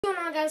What's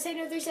going on, guys? Hey,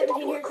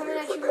 317 here, coming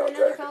at you with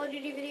another Call of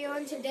Duty video,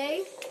 and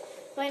today,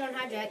 playing on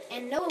Hijack,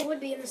 and Noah would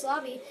be in this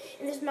lobby,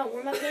 and this is my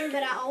warm-up game,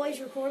 but I always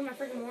record my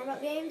freaking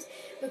warm-up games,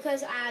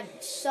 because I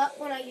suck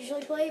when I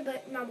usually play,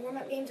 but my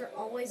warm-up games are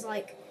always,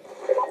 like,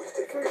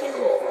 freaking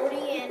 40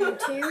 and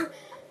 2.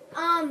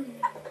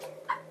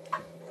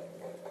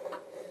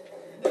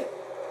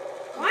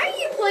 Why are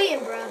you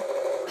playing, bruh?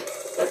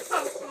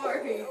 I'm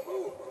sorry.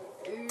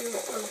 Dude, I'm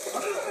so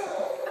sorry.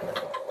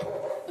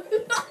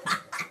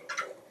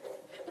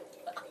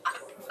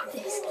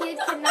 This kid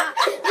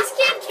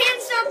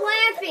can't stop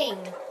laughing.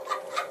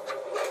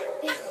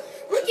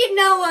 Look at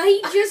Noah.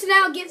 He just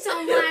now gets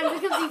online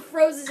because he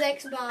froze his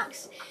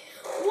Xbox.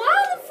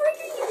 Why the frick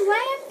are you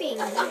laughing,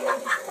 dude?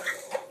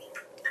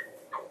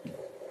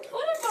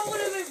 What if I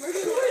would have been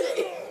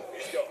recording?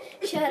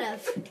 Shut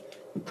up.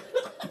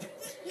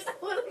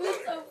 What was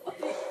so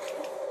funny?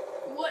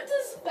 What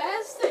does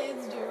fast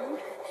hands do?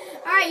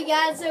 Alright, you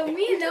guys, so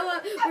me and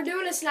Noah, we're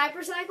doing a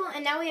sniper cycle,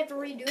 and now we have to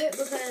redo it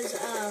because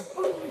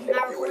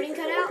my recording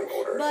cut out.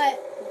 But,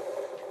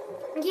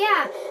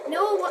 yeah,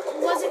 Noah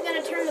wasn't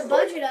going to turn the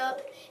budget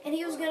up, and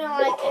he was going to,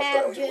 like,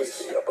 have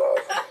just a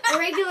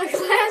regular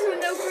class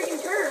with no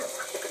freaking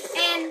perks.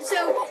 And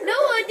so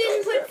Noah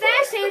didn't put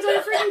fast hands on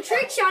a freaking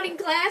trick shotting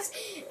class,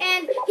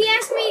 and he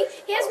asked me,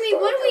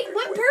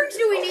 what perks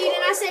do we need?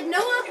 And I said,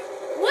 Noah,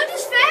 what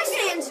does fast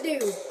hands do?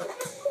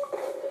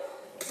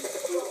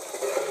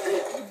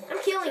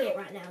 Killing it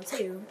right now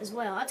too, as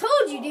well. I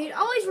told you, dude.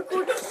 Always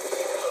record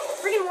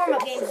freaking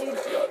warm-up games, dude.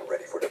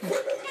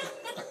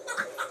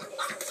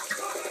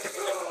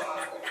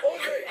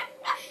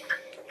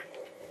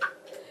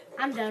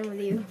 I'm done with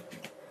you.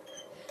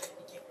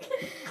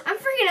 I'm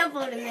freaking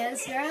uploading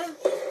this, bro,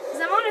 because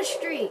I'm on a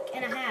streak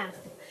and a half.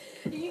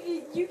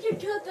 You can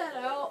cut that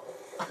out.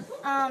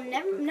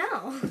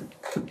 No.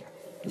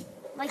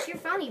 Like, you're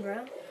funny,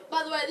 bro.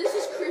 By the way, this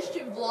is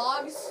Christian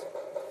Vlogs.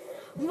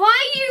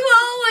 Why you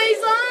always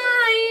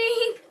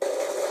lying?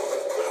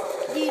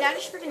 Dude, I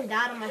just freaking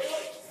died on my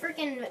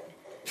freaking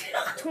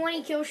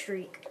 20 kill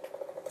streak.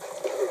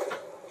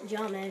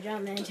 Jump man.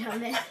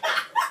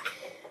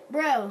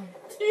 Bro.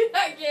 Dude,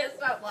 I can't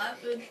stop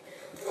laughing.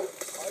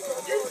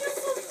 This is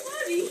so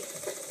funny.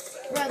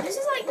 Bro, this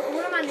is like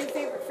one of my new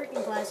favorite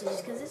freaking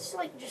classes because it's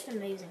like just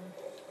amazing.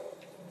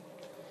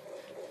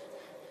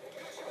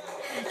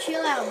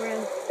 Chill out,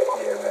 bro.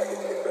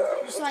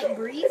 Just like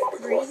breathe.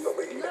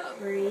 No.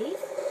 Breathe.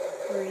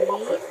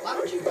 Why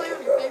don't you play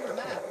on your favorite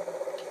map?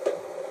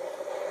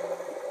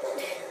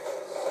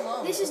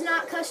 This is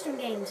not custom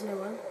games,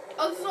 Noah.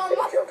 Oh, this is on my...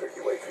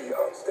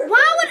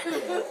 Why would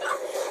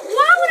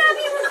I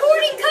be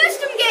recording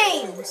custom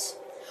games?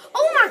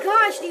 Oh my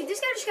gosh, dude, this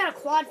guy just got a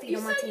quad feed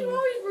on my team. You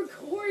always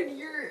record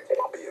your...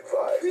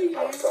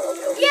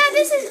 Yeah,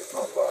 this is...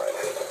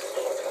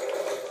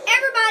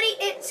 Everybody,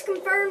 it's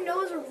confirmed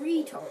Noah's a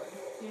retard.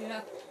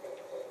 Yeah.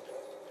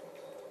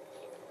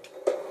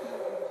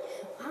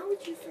 Why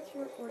would you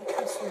freaking record a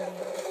custom game?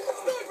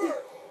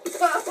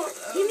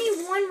 Give me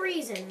one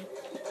reason.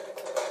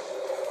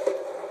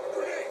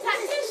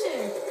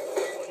 Tactician.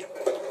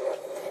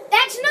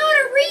 That's not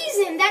a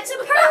reason. That's a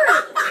perk.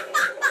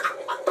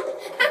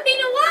 I mean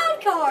a wild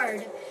card.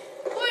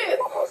 Wait,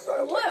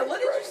 what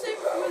did you say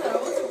before that? I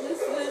wasn't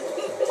listening.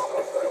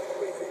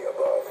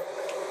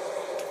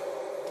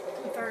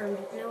 Confirmed.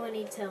 Noah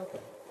needs help.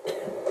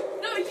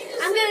 No, you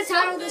just I'm gonna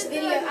title this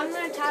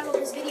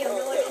video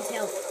Noah needs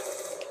help.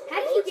 How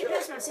did he get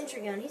past my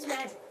sentry gun? He's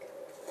magic.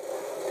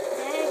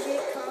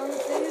 Magic Kung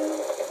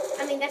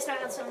Fu. I mean, that's not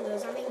how the song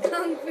goes. I mean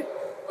Kung Fu.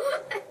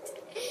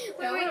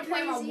 I'm gonna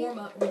play my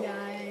warm-up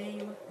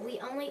game. We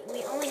only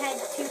had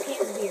 2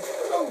 cans of beer.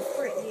 Oh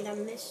frick, dude! I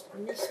missed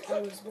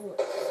all those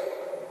bullets.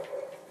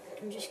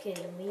 I'm just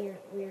kidding. We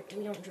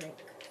don't drink.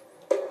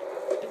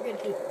 We're good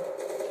people.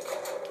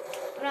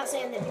 I'm not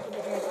saying that people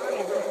that drink are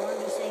bad people. I'm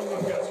just saying that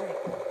we don't drink.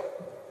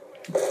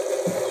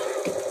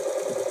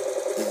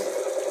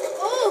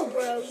 Oh,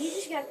 bro, you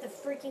just got the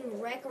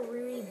freaking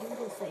Wreck-a-Rooney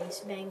Doodle face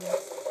banger.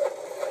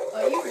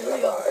 Oh, you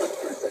really are.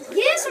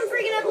 Yes, I'm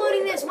freaking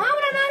uploading this. Why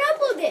would I not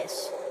upload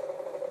this?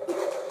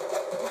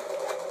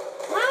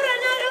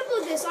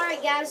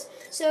 Alright, guys.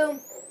 So,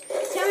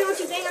 tell me what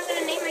you think. I'm going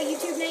to name my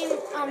YouTube name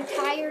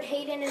Tired,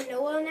 Hayden, and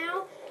Noah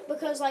now.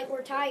 Because, like,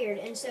 we're tired.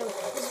 And so,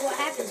 this is what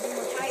happens when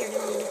we're tired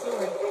and we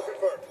record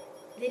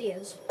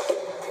videos.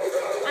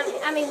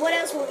 I mean, what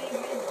else will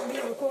we be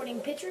recording?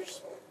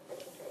 Pictures?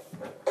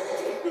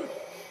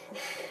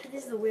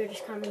 This is the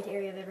weirdest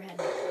commentary I've ever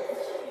had.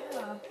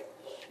 Yeah.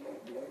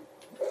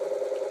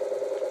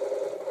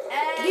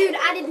 Dude,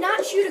 I did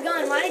not shoot a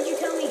gun. Why did you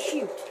tell me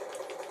shoot?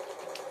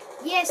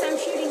 Yes, I'm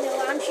shooting,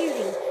 Noah. I'm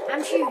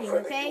shooting,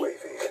 okay?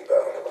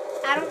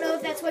 I don't know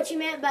if that's what you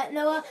meant, but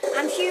Noah,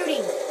 I'm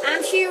shooting.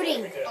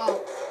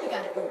 Oh, you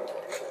got it.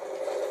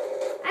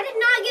 I did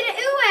not get an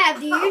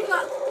UAV, dude.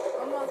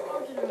 I'm not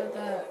talking about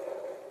that.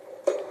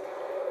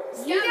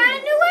 You got a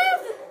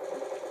UAV?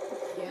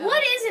 Yeah.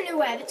 What is an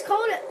UAV? It's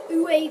called a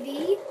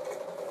UAV.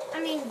 I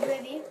mean,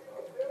 UAV.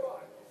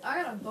 I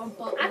gotta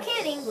bump up. I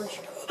can't English.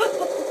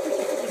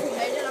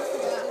 Hey, did I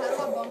forgot? How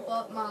do I bump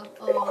up my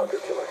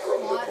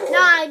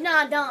squad.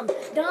 Nah, dumb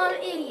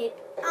idiot.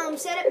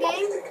 Set up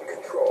game.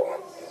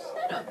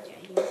 Set up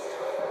game.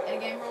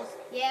 And game rules.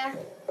 Yeah.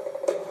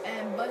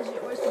 And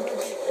budget. Where's the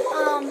budget?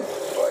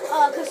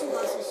 Custom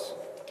classes.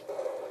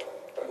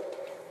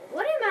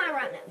 What am I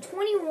right now?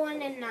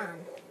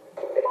 21-9.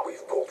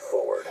 We've pulled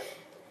forward.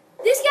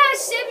 This guy's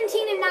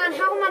 17-9.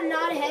 How am I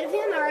not ahead of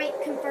him? Alright,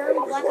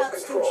 confirmed. Black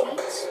Ops 2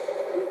 cheats.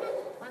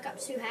 Black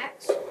Ops 2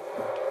 hacks.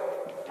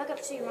 Black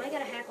Ops 2, why you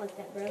gotta hack like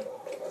that, bro?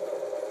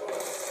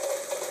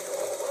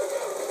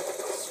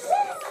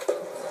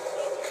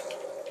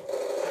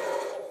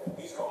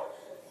 He's gone.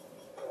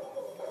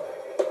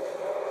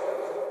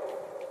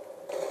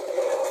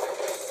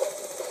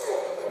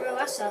 Bro,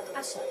 I suck.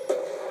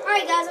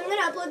 Alright guys, I'm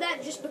gonna upload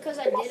that just because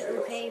I did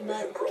okay,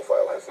 but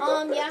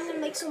yeah, I'm gonna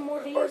make some more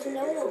videos.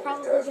 Noah, we're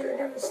probably gonna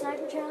do the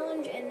sniper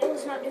challenge, and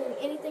Noah's not doing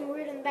anything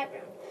weird in the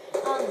background.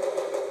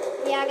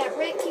 Yeah, I got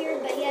wrecked here,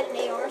 but he had an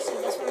AR, so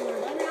that's what I'm gonna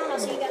run around. I'll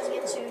see you guys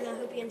again soon. I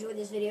hope you enjoyed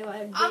this video.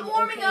 I'm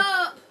warming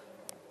up.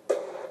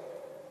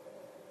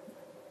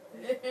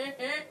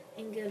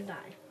 And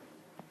goodbye.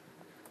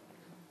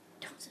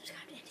 Don't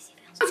subscribe to NDC.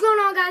 What's going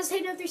on, guys? Hey,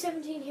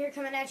 317 here,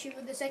 coming at you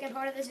with the second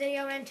part of this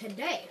video, and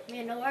today me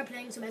and Noah are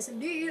playing some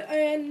SMD,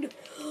 and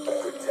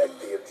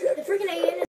the freaking AN